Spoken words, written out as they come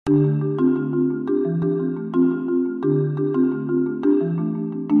Welcome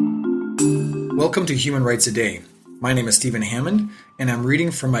to Human Rights A Day. My name is Stephen Hammond, and I'm reading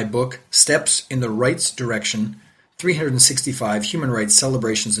from my book, Steps in the Rights Direction, 365 Human Rights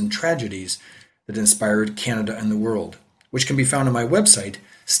Celebrations and Tragedies that Inspired Canada and the World, which can be found on my website,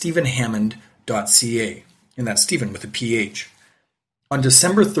 stephenhammond.ca, and that's Stephen with a PH. On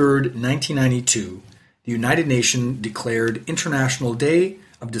December 3rd, 1992, the United Nations declared International Day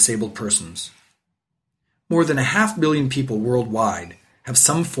of Disabled Persons. More than 500 million people worldwide have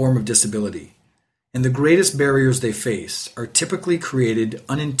some form of disability, and the greatest barriers they face are typically created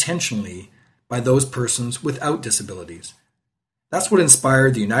unintentionally by those persons without disabilities. That's what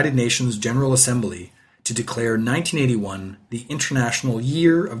inspired the United Nations General Assembly to declare 1981 the International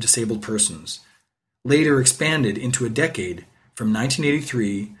Year of Disabled Persons, later expanded into a decade from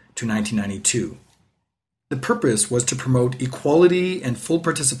 1983 to 1992. The purpose was to promote equality and full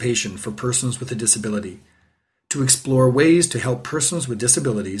participation for persons with a disability, to explore ways to help persons with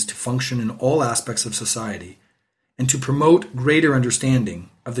disabilities to function in all aspects of society, and to promote greater understanding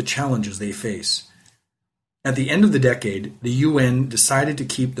of the challenges they face. At the end of the decade, the UN decided to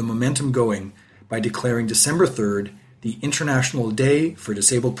keep the momentum going by declaring December 3rd the International Day for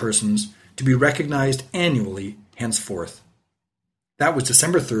Disabled Persons to be recognized annually henceforth. That was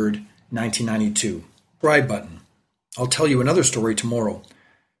December 3rd, 1992. Subscribe button. I'll tell you another story tomorrow.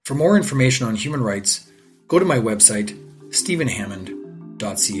 For more information on human rights, go to my website,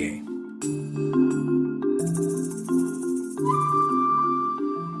 stephenhammond.ca.